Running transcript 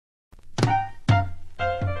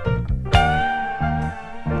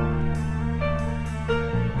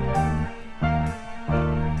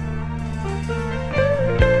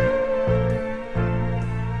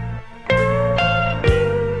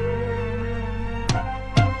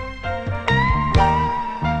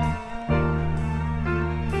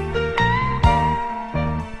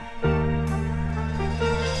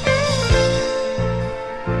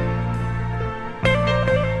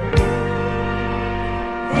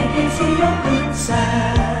can see your good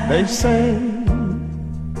side. They say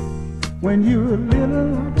when you're a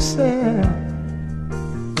little upset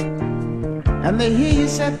and they hear you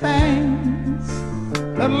say things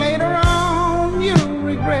that later on you'll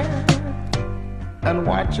regret, and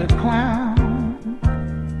watch a clown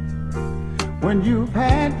when you've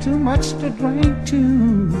had too much to drink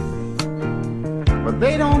too. But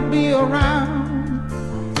they don't be around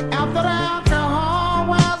after the alcohol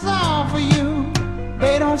wears off for you.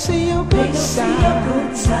 They don't see your good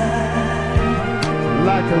side.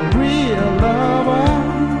 Like a real lover,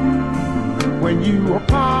 when you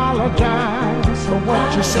apologize for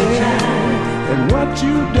what you said and what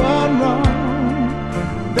you done wrong,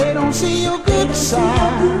 they don't see your good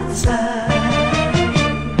side.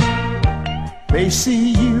 They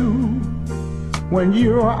see you when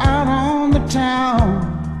you're out on the town,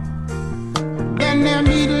 then they'll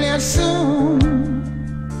immediately assume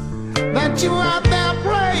that you're out there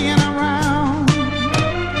playing around.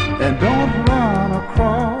 And don't run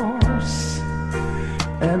across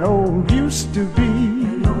an old used to be.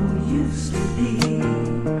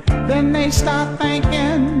 Then they start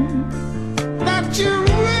thinking that you're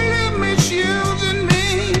really misusing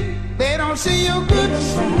me. They don't see your good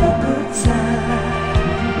side.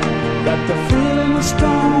 That the feeling is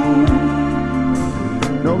strong,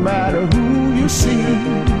 no matter who you see.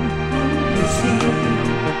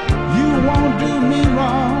 You won't do me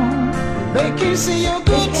wrong. They can see your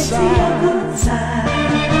good side.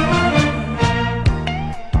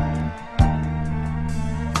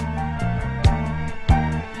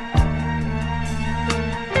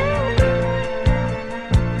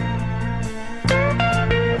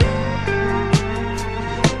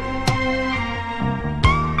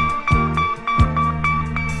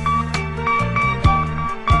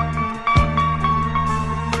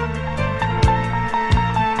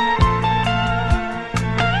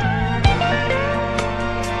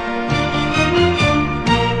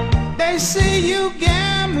 They see you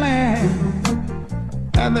gambling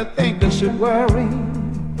and they think they should worry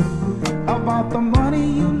about the money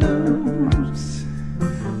you lose.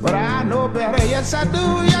 But I know better, yes I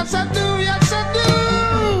do, yes I do, yes I do.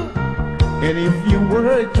 And if your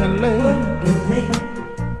word can lay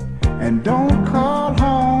and don't call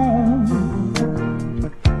home,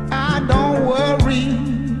 I don't worry,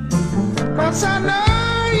 'cause I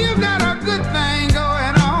know you got a good thing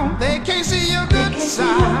going on. They can't see your good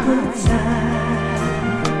side.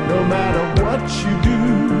 No matter what you do,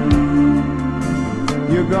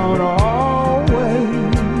 you're gonna always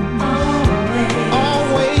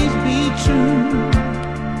be true.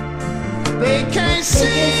 They can't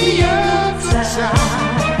see your good side.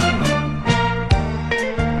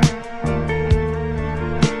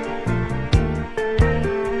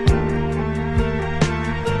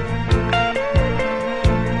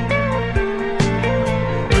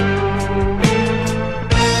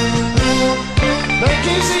 They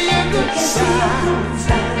can't see your good side.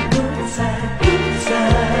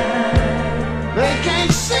 They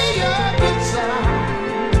can't see your good side.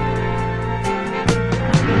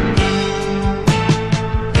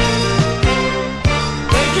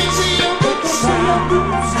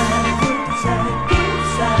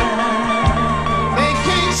 They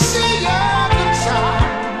can't see your good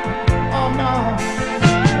side. Oh no.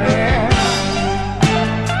 Yeah.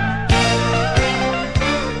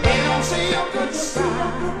 They don't see your good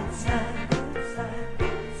side.